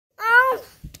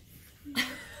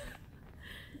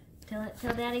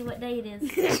Tell Daddy what day it is.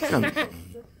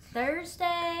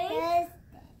 Thursday.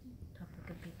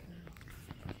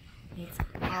 It's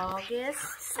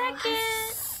August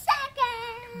 2nd.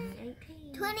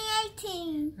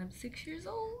 2018. I'm 6 years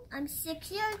old. I'm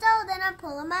 6 years old and I'm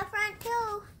pulling my front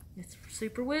tooth. It's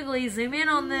super wiggly. Zoom in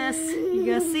on this. You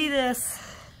gotta see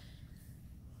this.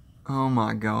 Oh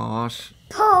my gosh.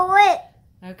 Pull it.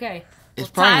 Okay. It's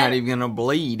probably not even gonna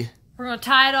bleed. We're gonna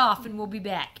tie it off and we'll be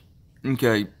back.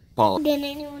 Okay, Paul. Then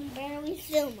anyone barely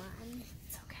film on.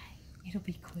 It's okay. It'll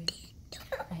be quick. It's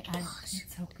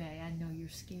okay. I know you're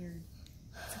scared.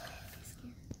 It's okay to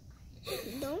be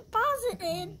scared. Don't pause it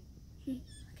then.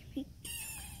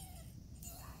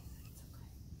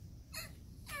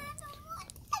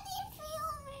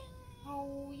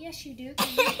 Oh, yes you do.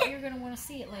 'Cause you're going to want to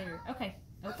see it later. Okay,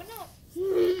 open up.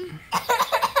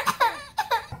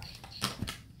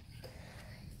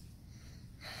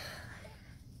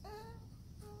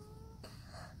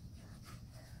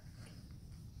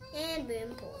 And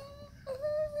boom, pull.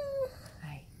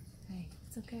 Hey,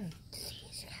 it's okay.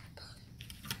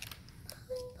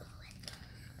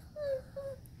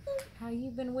 How you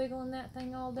been wiggling that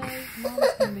thing all day?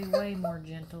 Mom's going to be way more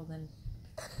gentle than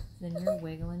you're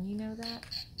wiggling. You know that?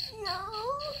 No.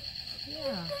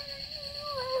 Yeah.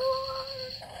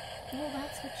 Well,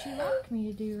 that's what you like me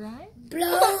to do, right?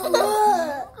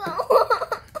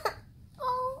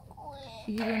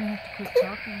 You're going to have to quit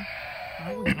talking.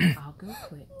 I will. I'll go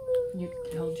quit. You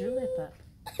hold your lip up.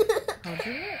 Hold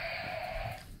your lip.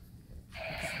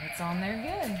 It's on there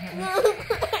good.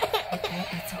 Okay,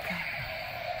 it's okay.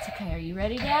 It's okay. Are you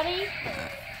ready, Daddy?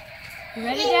 You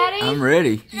ready, Daddy? I'm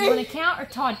ready. You want to count or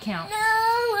Todd count? No,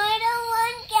 I don't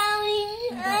want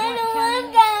counting. I don't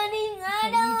want counting.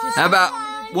 How about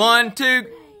 1, 2,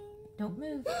 Don't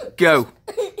move. go.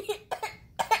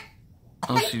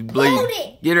 Oh, she's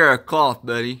bleeding. Get her a cloth,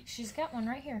 buddy. She's got one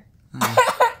right here. You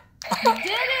did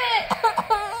it!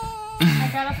 I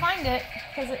gotta find it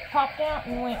because it popped out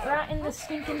and went right in the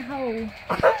stinking hole.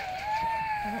 I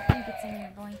don't think it's in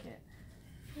your blanket.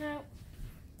 No.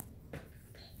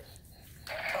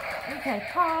 Okay,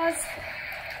 pause.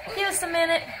 Give us a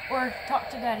minute or talk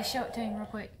to Daddy. Show it to him real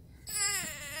quick.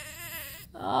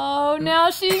 Oh, now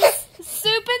she's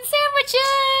souping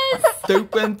sandwiches!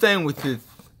 Stupid sandwiches.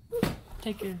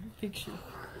 Take a picture.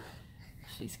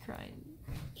 She's crying.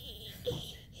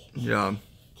 Good job.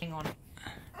 Hang on.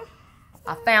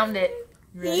 I found it.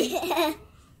 Ready? Yeah.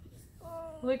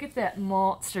 Look at that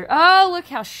monster. Oh, look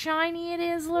how shiny it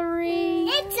is, Lueree.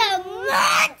 It's a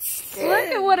monster.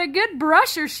 Look at what a good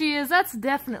brusher she is. That's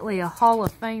definitely a Hall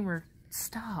of Famer.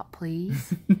 Stop,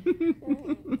 please.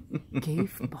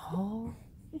 Goofball.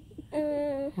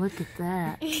 Look at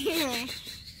that.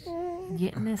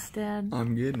 Getting this, Dad?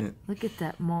 I'm getting it. Look at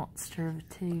that monster of a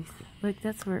tooth. Look,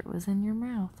 that's where it was in your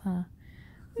mouth, huh?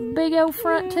 Big old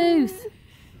front tooth.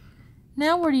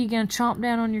 Now what are you going to chomp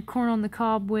down on your corn on the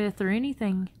cob with or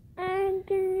anything? I'm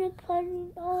going to cut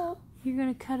it off. You're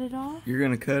going to cut it off? You're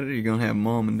going to cut it or you're going to have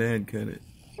Mom and Dad cut it?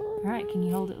 Alright, can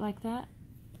you hold it like that?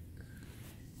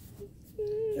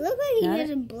 It looks like he Got has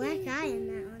it? a black eye in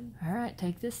that one. Alright,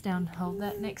 take this down. Hold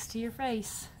that next to your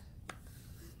face.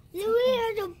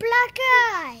 Lueree has a black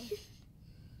eye.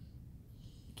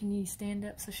 Can you stand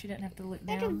up so she doesn't have to look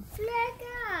It's a down? black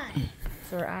eye.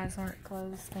 So her eyes aren't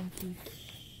closed. Thank you.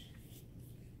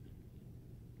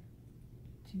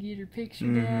 Did you get her picture,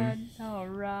 Dad?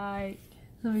 Alright.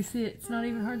 Let me see it. It's not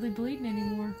even hardly bleeding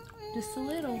anymore. Just a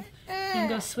little. You can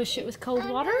go swish it with cold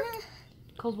water.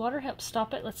 Cold water helps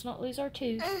stop it. Let's not lose our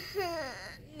tooth.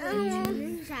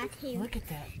 Look at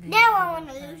that. Now I want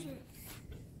to lose it.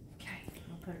 Okay,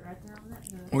 I'll put it right there on that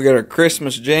book. We got our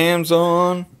Christmas jams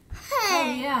on. Oh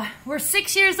yeah, we're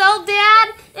 6 years old,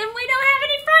 Dad, and we don't have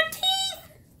any front teeth.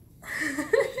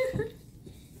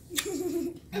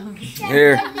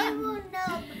 Here.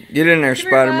 Get in there,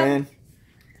 Spider-Man.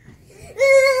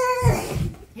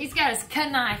 He's got his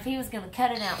cut knife. He was going to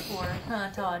cut it out for her, huh,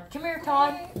 Todd? Come here,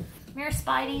 Todd. Come here,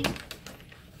 Spidey.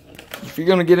 If you're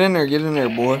going to get in there,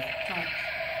 boy. Todd,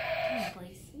 come here,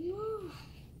 please.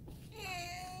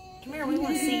 Come here, we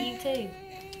want to see you too.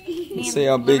 Let's see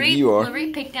how big you are.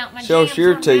 Lueree picked out my Show us jams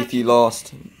your on teeth back. you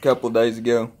lost a couple of days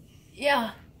ago.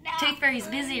 Yeah, Tooth Fairy's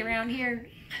busy around here.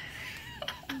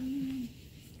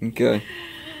 Okay.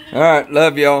 All right.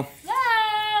 Love y'all.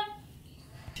 Love.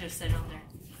 Just sit on there.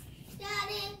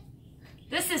 Daddy.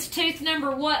 This is tooth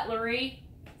number what, Lueree?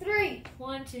 3.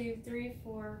 1, 2, 3,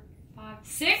 4, 5,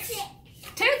 6.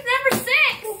 Tooth number 6.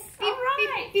 All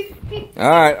right. All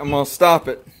right. I'm going to stop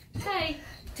it. Okay,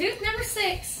 tooth number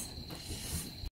 6.